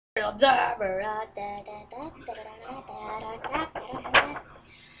observer.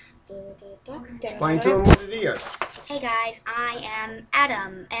 Explain to them what it is. Hey guys, I am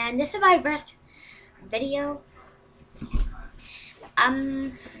Adam, and this is my first video.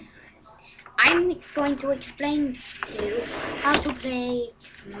 I'm going to explain to you how to play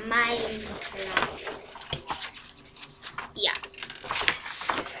Minecraft. Yeah.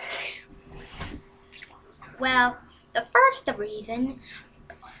 Well, the first reason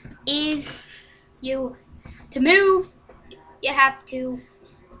is to move, you have to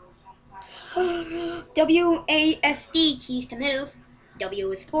WASD keys to move.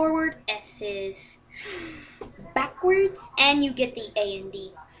 W is forward, S is backwards, and you get the A and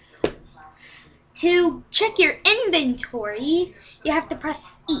D. To check your inventory, you have to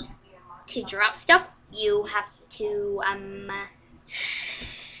press E. To drop stuff, you have to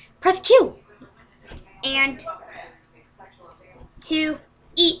press Q. And to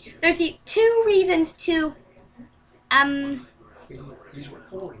eat, there's two reasons to He's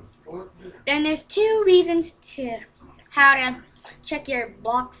recording. there's two reasons to how to check your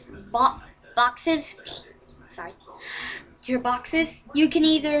boxes. Sorry, your boxes. You can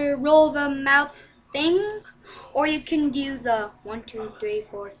either roll the mouse thing, or you can do the 1, 2, 3,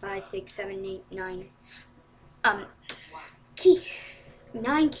 4, 5, 6, 7, 8, 9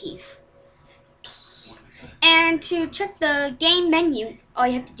 9 keys. And to check the game menu, all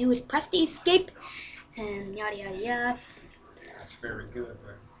you have to do is press the escape and yada yada yada. That's very good,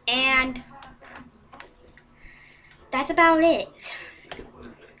 bro. And that's about it.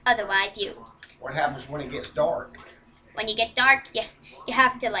 Otherwise, What happens when it gets dark? when you get dark, you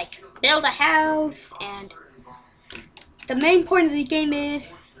have to like build a house, and the main point of the game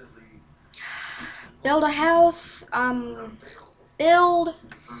is build a house, build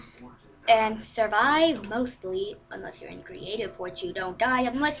and survive, mostly, unless you're in creative, which you don't die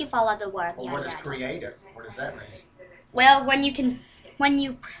unless you follow the word. Well, what is creative? What does that mean? Well, when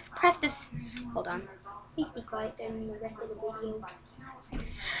you press this, hold on, please be quiet during the rest of the video.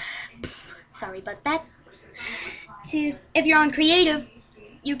 Sorry about that. If you're on creative,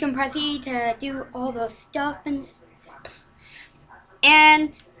 you can press E to do all the stuff,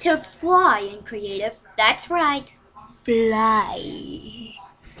 and to fly in creative, that's right, fly.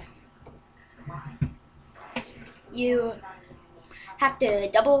 You have to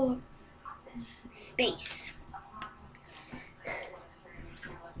double space.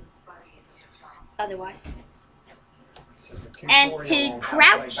 Otherwise. And to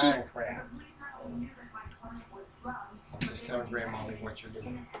crouch. I'm just telling Grandma what you're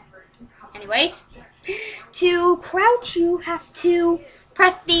doing. Anyways, to crouch, you have to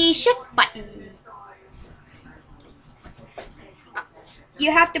press the shift button.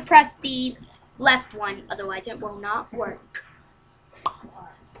 You have to press the left one, otherwise it will not work.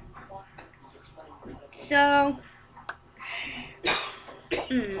 So,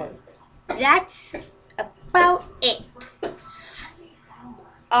 that's about it.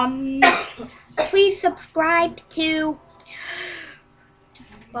 Please subscribe to,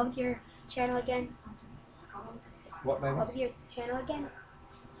 what was your channel again? What, baby? What was your channel again?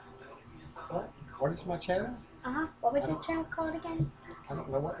 What? What is my channel? What was your channel called again? I don't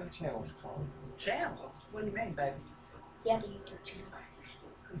know what the channel's called. Channel? What do you mean, baby? Yeah, the YouTube channel.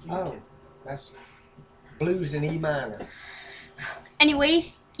 Oh, that's Blues in E minor.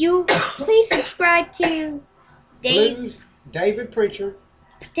 Anyways, you please subscribe to David Pritchard.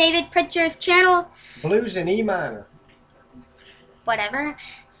 David Pritchard's channel. Blues in E minor. Whatever.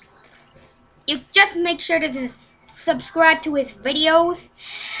 You just make sure to subscribe to his videos,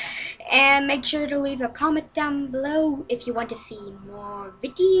 and make sure to leave a comment down below if you want to see more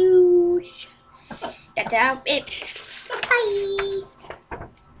videos. That's about it. Bye.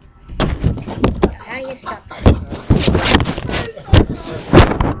 How do you stop that?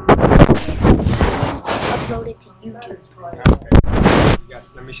 Upload it to YouTube. Okay.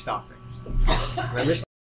 Let me stop it. Let me